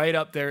is right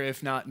up there,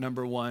 if not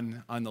number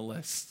one on the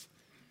list.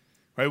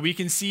 Right? We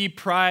can see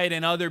pride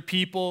in other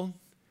people.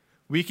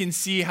 We can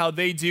see how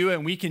they do,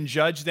 and we can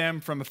judge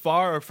them from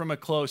afar or from a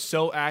close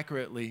so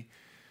accurately.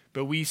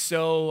 But we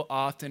so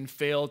often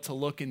fail to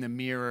look in the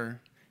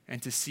mirror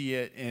and to see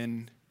it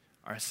in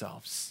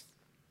ourselves.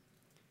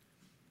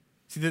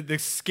 See, the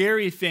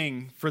scary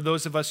thing for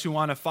those of us who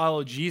want to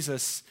follow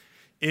Jesus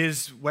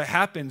is what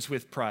happens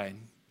with pride.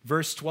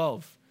 Verse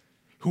 12.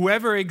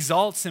 Whoever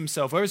exalts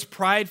himself, whoever is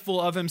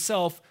prideful of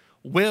himself,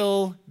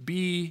 will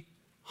be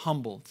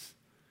humbled.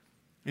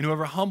 And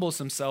whoever humbles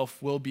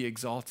himself will be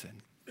exalted.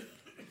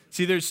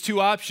 See, there's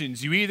two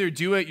options. You either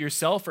do it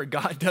yourself or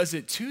God does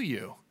it to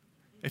you.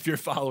 If you're a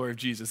follower of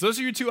Jesus, those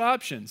are your two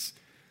options,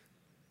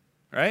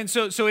 right? And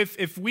so if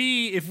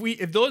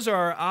those are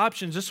our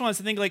options, just want us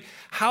to think like,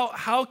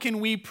 how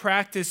can we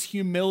practice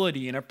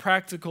humility in a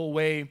practical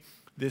way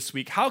this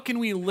week? How can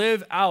we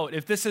live out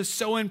if this is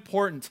so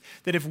important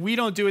that if we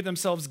don't do it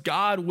themselves,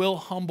 God will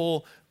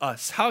humble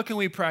us? How can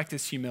we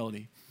practice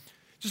humility?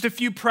 Just a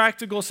few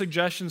practical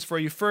suggestions for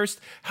you.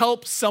 First,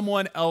 help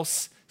someone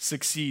else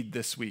succeed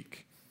this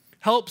week.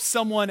 Help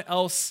someone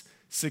else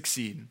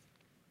succeed.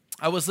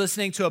 I was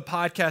listening to a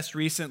podcast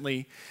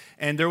recently,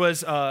 and there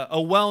was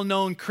a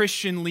well-known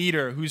Christian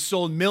leader who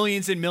sold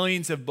millions and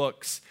millions of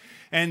books.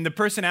 And the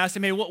person asked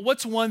him, hey,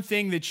 what's one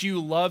thing that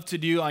you love to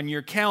do on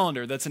your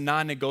calendar that's a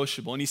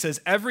non-negotiable? And he says,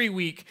 every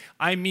week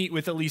I meet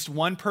with at least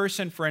one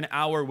person for an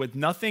hour with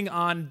nothing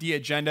on the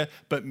agenda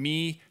but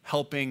me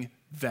helping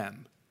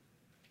them.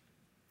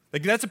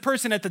 Like, that's a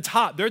person at the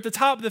top. They're at the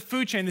top of the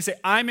food chain. They say,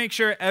 I make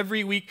sure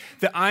every week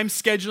that I'm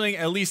scheduling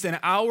at least an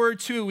hour or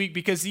two a week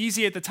because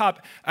easy at the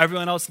top,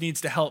 everyone else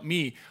needs to help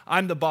me.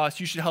 I'm the boss.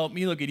 You should help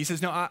me look at it. He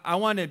says, no, I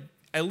want to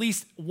at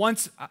least 1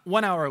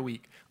 hour a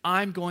week.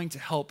 I'm going to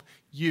help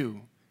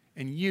you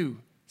and you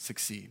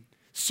succeed.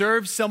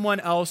 Serve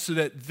someone else so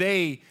that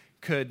they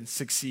could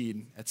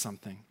succeed at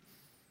something.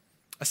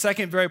 A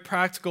second very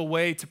practical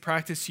way to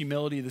practice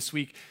humility this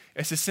week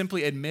is to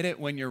simply admit it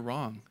when you're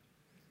wrong.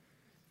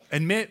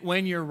 Admit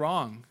when you're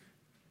wrong.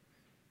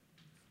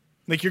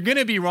 Like, you're going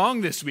to be wrong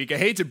this week. I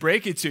hate to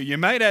break it to you. It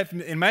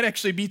might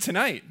actually be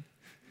tonight.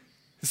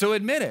 So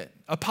admit it.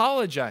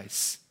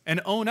 Apologize and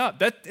own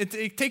up.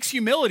 It takes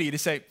humility to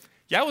say,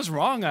 yeah, I was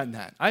wrong on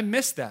that. I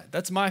missed that.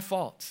 That's my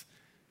fault.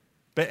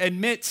 But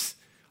admit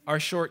our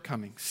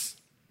shortcomings.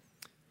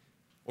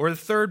 Or a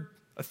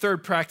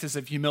third practice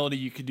of humility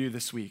you could do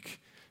this week.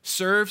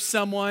 Serve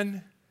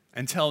someone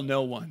and tell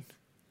no one.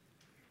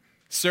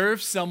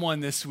 Serve someone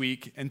this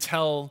week and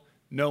tell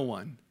no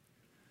one.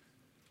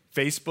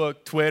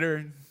 Facebook,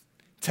 Twitter,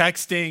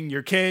 texting,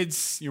 your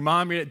kids, your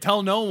mom,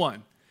 tell no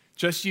one.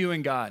 Just you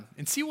and God.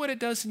 And see what it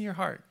does in your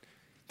heart.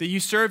 That you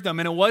served them.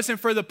 And it wasn't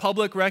for the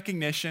public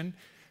recognition.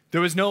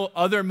 There was no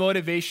other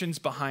motivations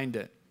behind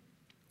it.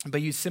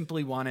 But you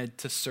simply wanted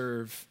to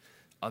serve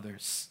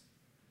others.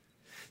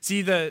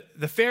 See, the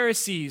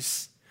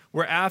Pharisees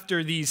were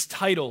after these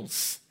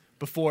titles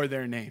before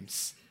their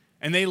names.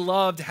 And they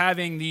loved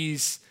having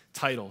these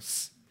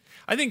titles.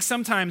 I think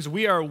sometimes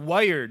we are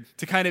wired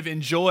to kind of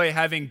enjoy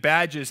having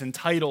badges and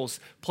titles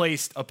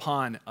placed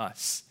upon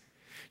us.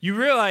 You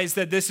realize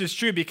that this is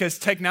true because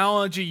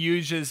technology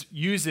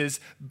uses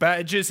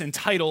badges and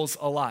titles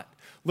a lot.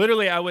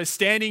 Literally, I was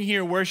standing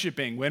here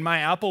worshiping when my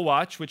Apple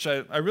Watch, which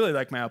I really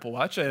like my Apple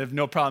Watch. I have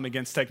no problem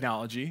against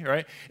technology,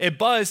 right? It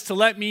buzzed to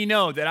let me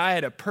know that I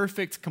had a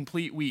perfect,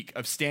 complete week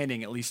of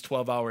standing at least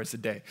 12 hours a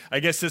day. I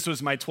guess this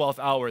was my 12th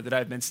hour that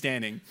I've been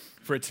standing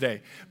for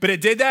today. But it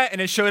did that, and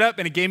it showed up,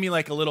 and it gave me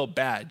like a little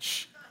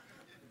badge,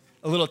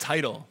 a little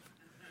title,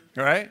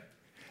 all right?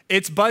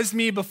 It's buzzed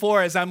me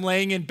before as I'm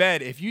laying in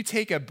bed. If you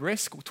take a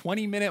brisk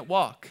 20-minute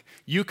walk,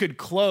 you could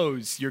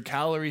close your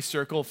calorie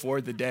circle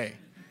for the day.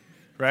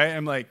 Right?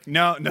 I'm like,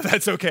 no,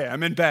 that's okay.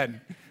 I'm in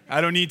bed.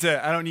 I don't need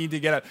to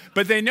get up.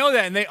 But they know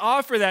that, and they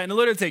offer that, and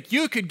literally take,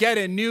 you could get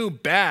a new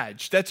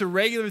badge. That's a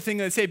regular thing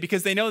they say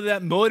because they know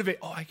that motivate.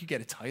 Oh, I could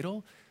get a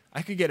title.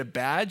 I could get a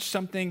badge,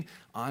 something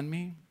on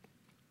me.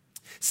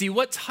 See,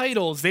 what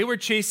titles, they were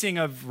chasing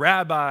of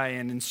rabbi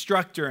and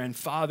instructor and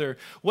father.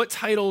 What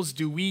titles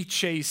do we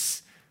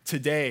chase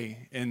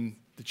today in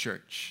the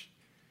church?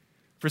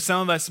 For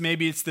some of us,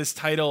 maybe it's this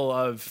title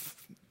of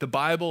the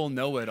Bible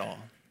know-it-all.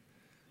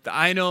 that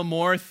I know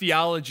more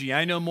theology,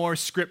 I know more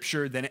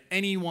scripture than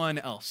anyone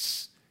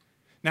else.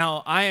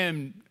 Now, I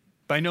am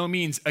by no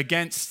means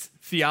against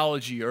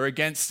theology or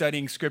against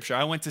studying scripture.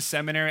 I went to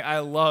seminary. I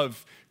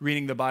love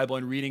reading the Bible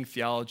and reading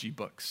theology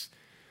books.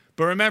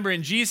 But remember,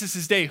 in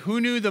Jesus' day,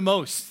 who knew the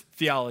most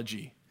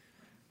theology?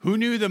 Who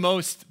knew the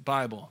most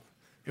Bible?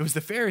 It was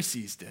the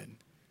Pharisees did.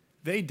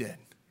 They did.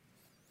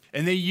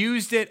 And they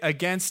used it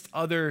against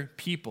other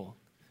people.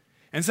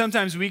 And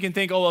sometimes we can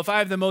think, oh, well, if I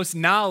have the most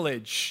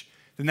knowledge,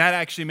 then that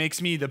actually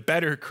makes me the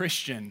better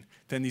Christian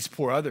than these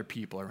poor other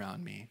people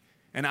around me.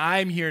 And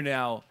I'm here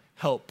now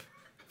help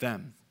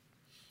them.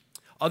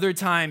 Other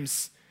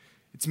times,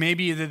 it's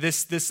maybe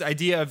this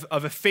idea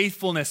of a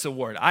faithfulness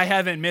award. I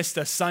haven't missed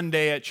a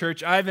Sunday at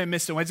church. I haven't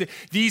missed a Wednesday.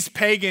 These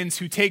pagans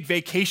who take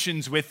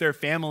vacations with their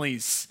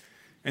families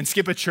and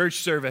skip a church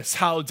service,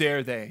 how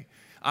dare they?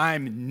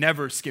 I'm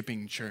never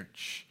skipping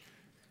church.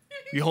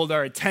 We hold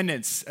our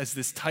attendance as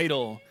this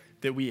title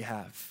that we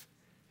have.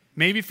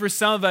 Maybe for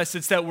some of us,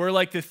 it's that we're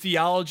like the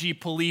theology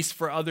police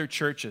for other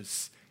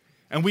churches.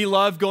 And we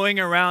love going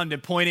around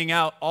and pointing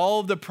out all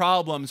of the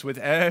problems with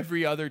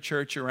every other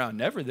church around.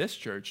 Never this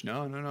church.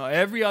 No.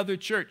 Every other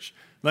church.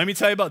 Let me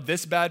tell you about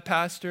this bad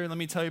pastor. Let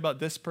me tell you about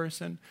this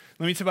person.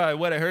 Let me tell you about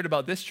what I heard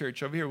about this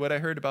church over here, what I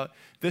heard about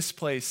this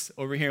place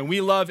over here. And we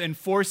love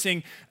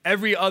enforcing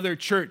every other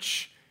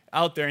church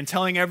out there and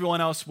telling everyone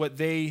else what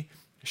they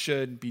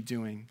should be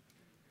doing.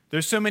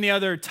 There's so many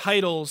other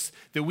titles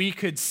that we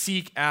could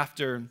seek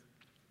after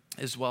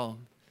as well.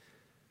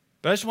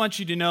 But I just want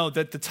you to know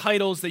that the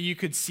titles that you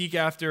could seek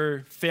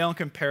after fail in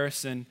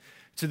comparison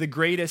to the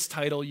greatest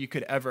title you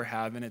could ever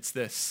have, and it's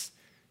this,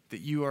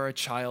 that you are a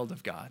child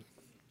of God.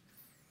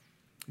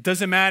 It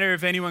doesn't matter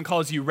if anyone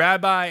calls you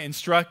rabbi,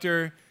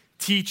 instructor,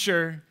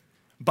 teacher,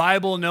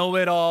 Bible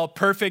know-it-all,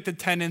 perfect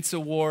attendance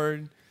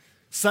award,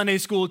 Sunday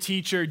school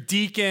teacher,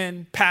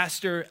 deacon,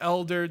 pastor,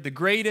 elder. The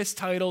greatest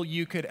title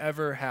you could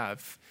ever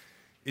have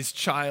is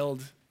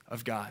child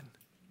of God.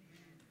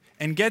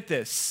 And get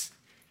this,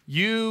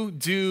 you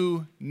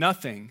do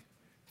nothing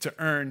to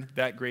earn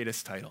that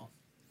greatest title.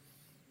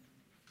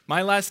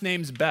 My last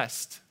name's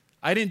Best.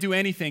 I didn't do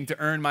anything to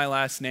earn my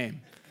last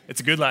name. It's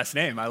a good last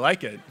name. I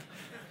like it.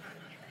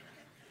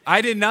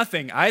 I did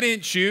nothing. I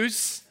didn't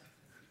choose.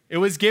 It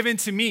was given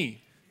to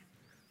me.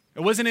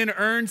 It wasn't an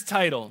earned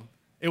title.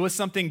 It was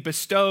something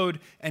bestowed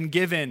and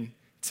given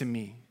to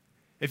me.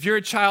 If you're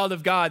a child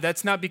of God,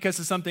 that's not because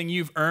of something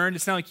you've earned.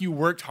 It's not like you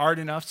worked hard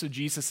enough so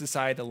Jesus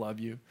decided to love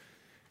you.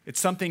 It's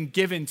something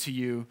given to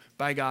you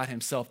by God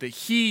himself, that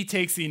he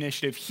takes the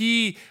initiative.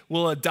 He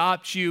will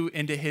adopt you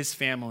into his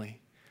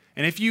family.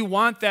 And if you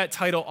want that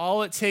title,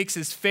 all it takes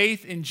is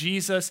faith in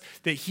Jesus,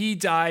 that he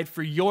died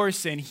for your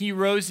sin. He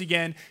rose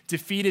again,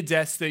 defeated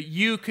death, so that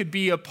you could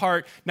be a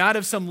part, not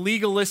of some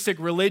legalistic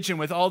religion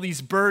with all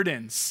these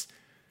burdens,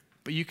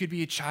 but you could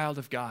be a child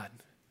of God.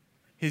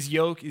 His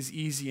yoke is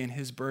easy and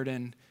his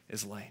burden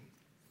is light.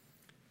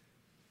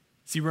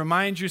 See,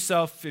 remind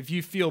yourself, if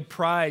you feel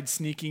pride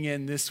sneaking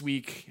in this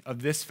week,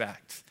 of this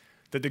fact,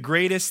 that the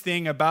greatest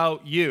thing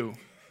about you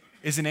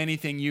isn't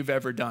anything you've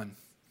ever done.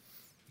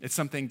 It's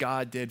something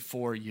God did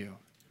for you,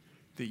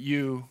 that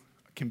you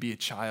can be a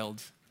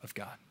child of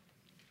God.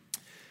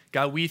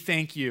 God, we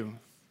thank you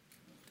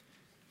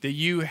that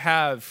you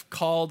have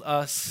called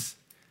us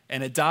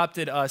and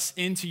adopted us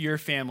into your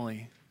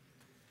family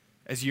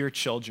as your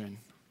children,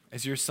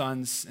 as your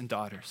sons and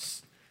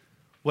daughters.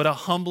 What a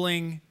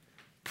humbling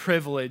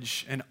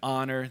privilege and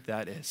honor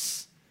that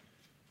is.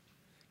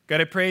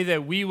 God, I pray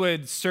that we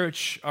would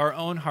search our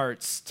own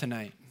hearts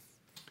tonight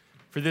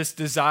for this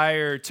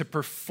desire to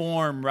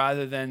perform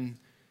rather than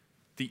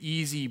the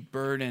easy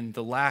burden,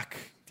 the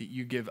lack that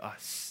you give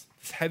us,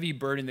 this heavy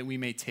burden that we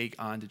may take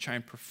on to try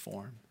and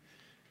perform.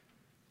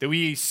 That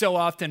we so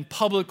often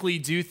publicly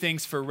do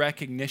things for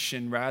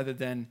recognition rather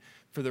than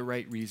for the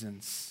right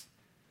reasons.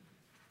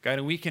 God,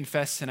 and we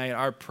confess tonight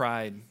our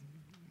pride.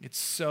 It's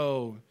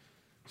so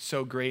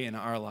great in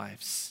our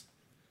lives.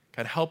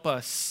 God, help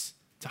us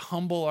to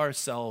humble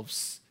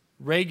ourselves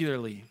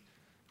regularly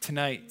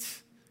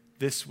tonight,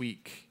 this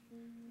week,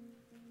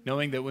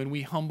 knowing that when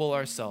we humble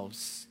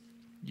ourselves,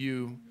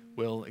 you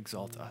will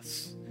exalt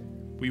us.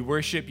 We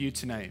worship you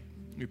tonight.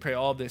 We pray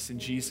all this in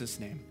Jesus'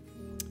 name.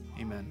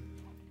 Amen.